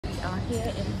are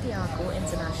here in Piarco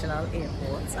International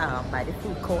Airport by the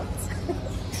food court.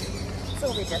 So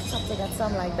we just have to get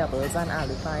some like doubles and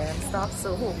aloo pie and stuff.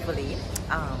 So hopefully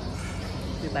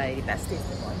we buy the best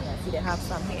tasting one. Yeah, see they have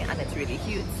some here and it's really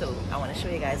huge. So I want to show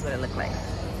you guys what it look like.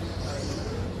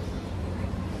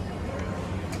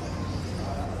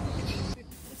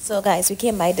 So guys, we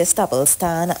came by this double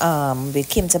stand. We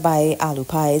came to buy aloo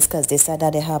pies because they said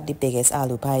that they have the biggest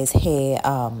aloo pies here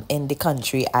in the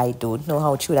country. I don't know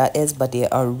how true that is, but they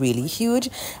are really huge.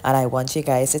 And I want you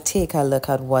guys to take a look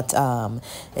at what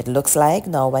it looks like.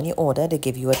 Now, when you order, they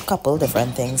give you a couple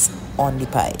different things on the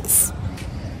pies.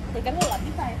 They can hold up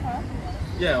the pie, huh?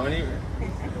 Yeah, only.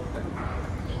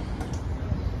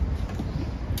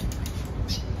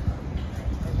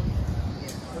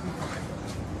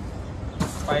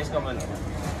 Pies coming. No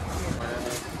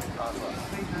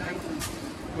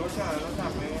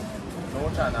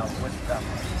chana with them.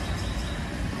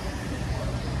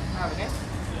 Have it?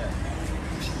 Yeah.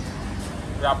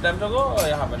 Wrap them to go or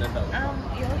you have it?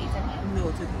 You'll eat them. No,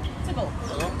 to go. To go.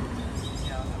 To go?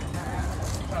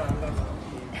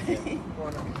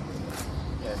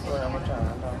 Yes, so I'm going to try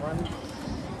that one.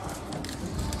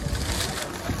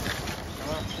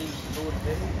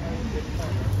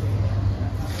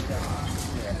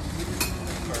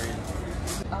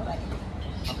 Alright.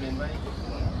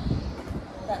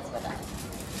 That's for that.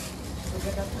 We'll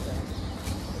get up to that.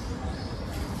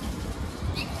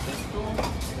 This two,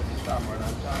 this is Samar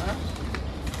and Chana.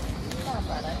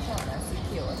 Samar and Chana,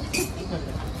 secure.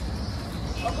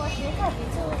 Oh gosh, you're happy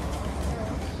too.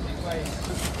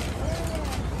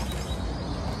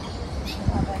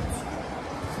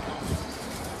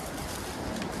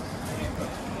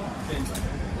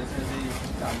 This is the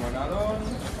Samar alone.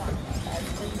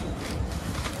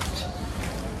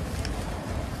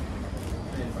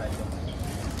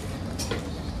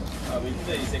 We do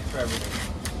the E6 for everything.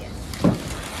 Yes.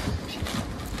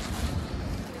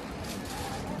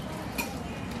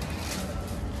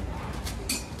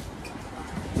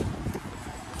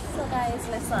 So guys,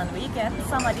 listen, we get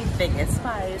some of the biggest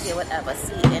pies you would ever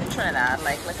see in Trinidad.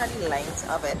 Like, look at the length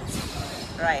of it,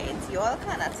 right? You all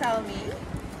kind of tell me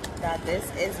that this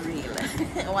is real.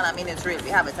 Well, I mean, it's real.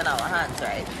 We have it in our hands,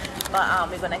 right?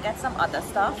 But we're gonna get some other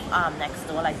stuff next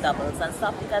door, like doubles and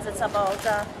stuff, because it's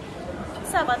about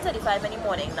 7:35 in the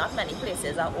morning. Not many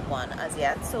places are open as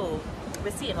yet, so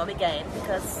we're seeing what we're getting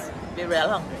because we're real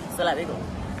hungry. So let me go.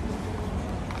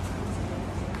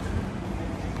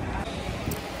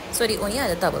 So the only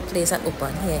other double place that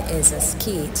open here is a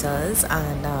Skaters,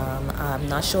 and I'm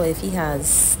not sure if he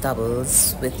has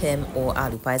doubles with him or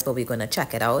aloo pies, but we're gonna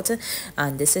check it out.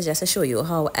 And this is just to show you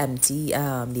how empty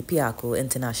the Piarco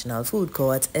International Food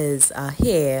Court is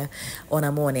here on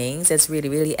a mornings. It's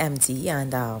really empty,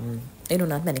 and you know,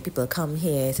 not many people come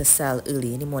here to sell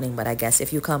early in the morning, but I guess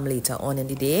if you come later on in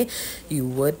the day, you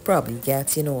would probably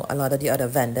get, you know, a lot of the other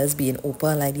vendors being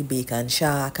open, like the Bacon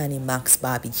Shack and the Max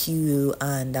Barbecue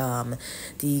and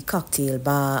the cocktail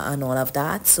bar and all of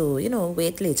that. So, you know,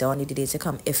 wait later on in the day to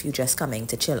come if you're just coming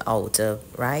to chill out,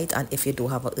 right? And if you do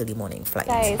have an early morning flight.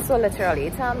 Guys, so literally,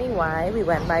 tell me why we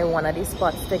went by one of these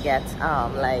spots to get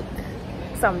like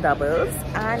some doubles,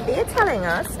 and they're telling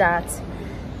us that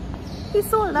he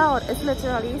sold out. It's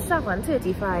literally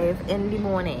 7:35 in the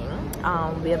morning.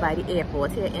 We're by the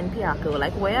airport here in Piarco.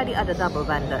 Like, where are the other double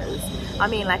vendors? I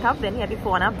mean, like, I've been here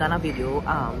before and I've done a video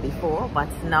before, but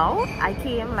now I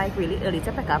came like really early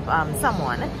to pick up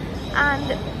someone,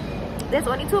 and there's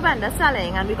only 2 vendors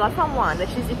selling, and we got from one,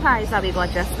 which is the price that we got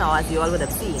just now, as you all would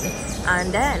have seen.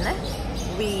 And then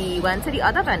we went to the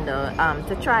other vendor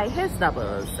to try his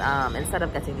doubles instead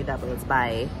of getting the doubles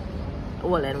by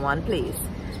all in one place.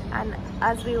 And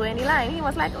as we were in the line, he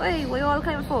was like, "Hey, where you all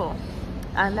coming for?"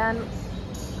 And then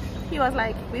he was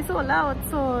like, "We sold out."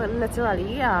 So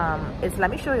literally, let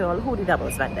me show you all who the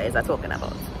doubles vendor is I'm talking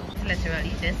about.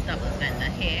 Literally, this doubles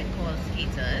vendor here called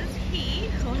Skaters. He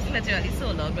was literally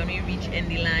sold out when we reached in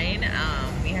the line.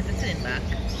 We had to turn back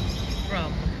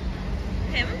from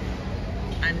him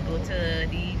and go to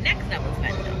the next doubles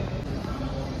vendor.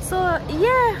 So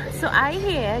yeah, so I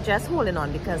here just holding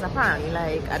on because apparently,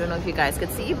 like, I don't know if you guys could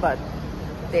see, but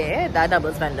there, that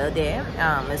doubles vendor there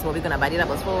is what we're gonna buy the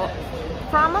doubles from.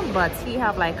 But he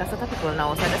have like a set of people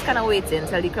now, so I'm just kind of waiting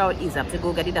till the crowd ease up to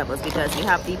go get the doubles, because we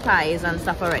have the pies and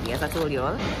stuff already, as I told you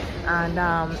all. And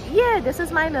yeah, this is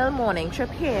my little morning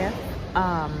trip here,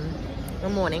 a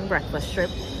morning breakfast trip.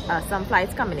 Some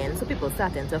flights coming in, so people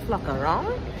starting to flock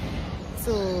around.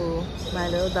 So my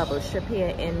little double strip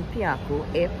here in Piarco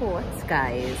Airport,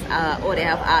 guys. Oh, they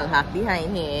have Alhac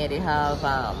behind here. They have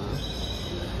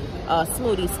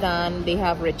smoothie stand. They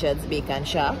have Richard's Bacon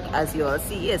Shack. As you all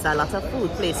see, it's a lot of food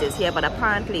places here, but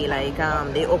apparently like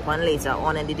they open later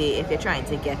on in the day if you're trying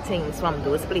to get things from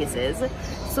those places.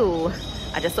 So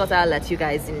I just thought I'll let you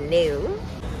guys know.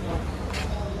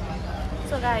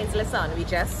 So guys, listen, we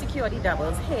just secured the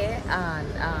doubles here,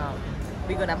 and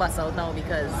we're gonna bust out now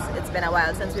because it's been a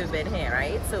while since we've been here,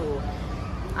 right? So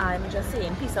I'm just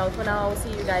saying peace out for now. See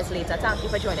you guys later. Thank you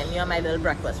for joining me on my little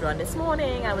breakfast run this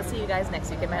morning. I will see you guys next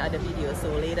week in my other video. So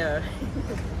later.